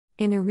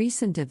In a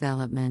recent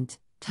development,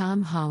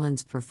 Tom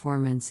Holland's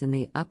performance in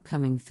the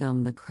upcoming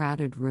film The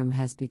Crowded Room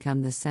has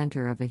become the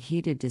center of a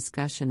heated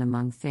discussion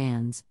among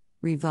fans,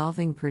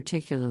 revolving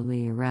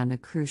particularly around a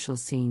crucial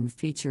scene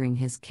featuring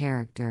his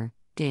character,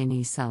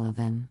 Danny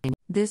Sullivan.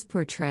 This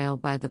portrayal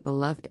by the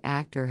beloved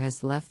actor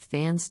has left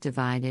fans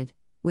divided,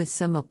 with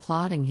some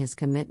applauding his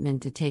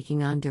commitment to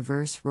taking on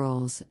diverse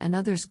roles and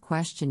others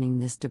questioning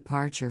this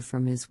departure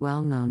from his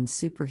well-known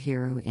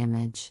superhero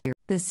image.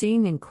 The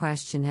scene in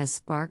question has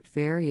sparked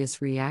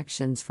various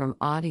reactions from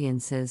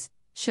audiences,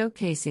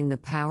 showcasing the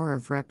power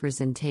of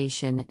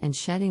representation and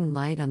shedding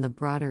light on the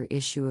broader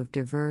issue of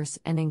diverse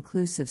and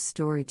inclusive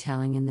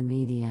storytelling in the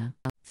media.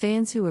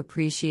 Fans who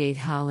appreciate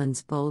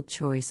Holland's bold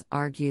choice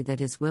argue that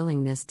his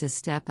willingness to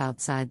step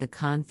outside the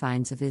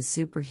confines of his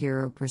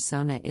superhero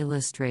persona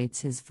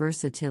illustrates his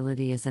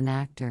versatility as an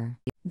actor.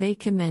 They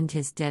commend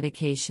his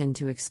dedication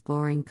to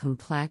exploring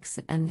complex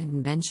and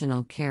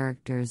unconventional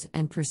characters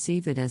and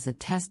perceive it as a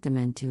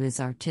testament to his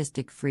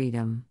artistic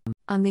freedom.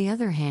 On the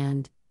other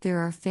hand, there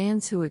are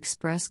fans who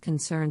express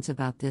concerns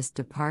about this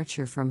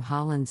departure from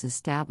Holland's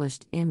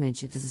established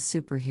image as a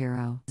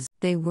superhero.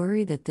 They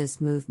worry that this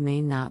move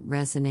may not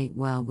resonate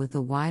well with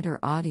a wider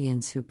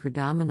audience who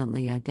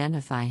predominantly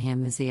identify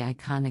him as the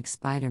iconic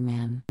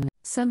Spider-Man.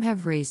 Some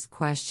have raised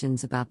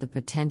questions about the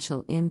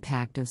potential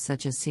impact of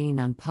such a scene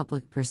on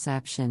public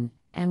perception,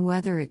 and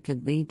whether it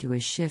could lead to a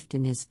shift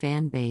in his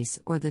fan base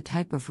or the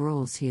type of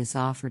roles he is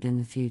offered in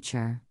the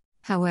future.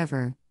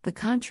 However, the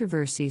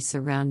controversy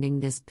surrounding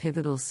this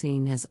pivotal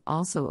scene has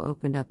also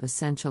opened up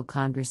essential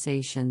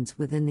conversations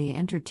within the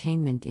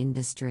entertainment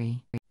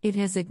industry. It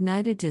has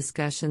ignited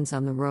discussions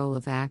on the role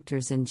of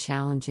actors in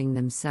challenging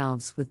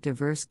themselves with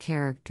diverse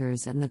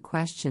characters and the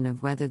question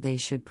of whether they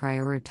should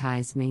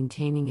prioritize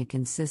maintaining a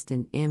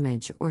consistent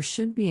image or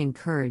should be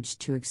encouraged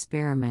to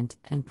experiment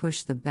and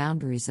push the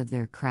boundaries of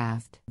their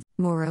craft.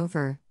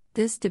 Moreover,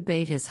 this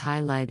debate has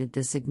highlighted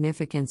the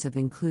significance of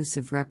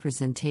inclusive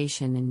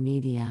representation in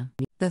media.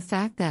 The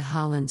fact that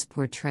Holland's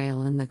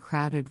portrayal in The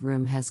Crowded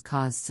Room has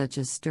caused such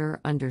a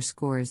stir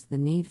underscores the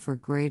need for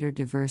greater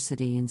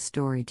diversity in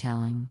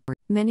storytelling.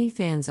 Many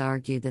fans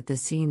argue that the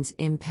scene's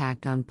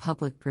impact on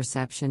public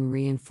perception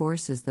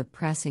reinforces the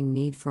pressing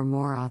need for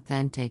more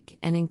authentic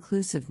and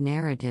inclusive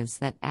narratives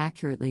that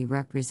accurately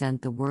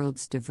represent the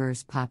world's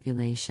diverse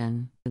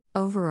population.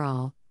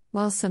 Overall,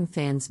 while some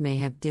fans may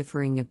have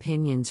differing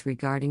opinions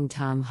regarding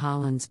Tom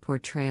Holland's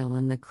portrayal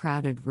in The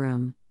Crowded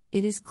Room,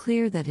 it is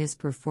clear that his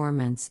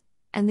performance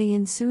and the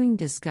ensuing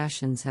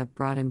discussions have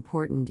brought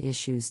important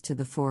issues to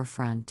the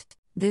forefront.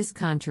 This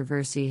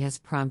controversy has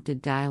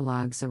prompted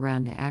dialogues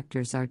around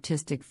actors'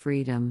 artistic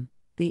freedom,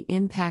 the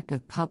impact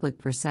of public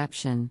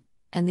perception,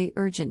 and the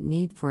urgent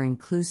need for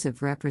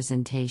inclusive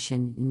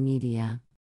representation in media.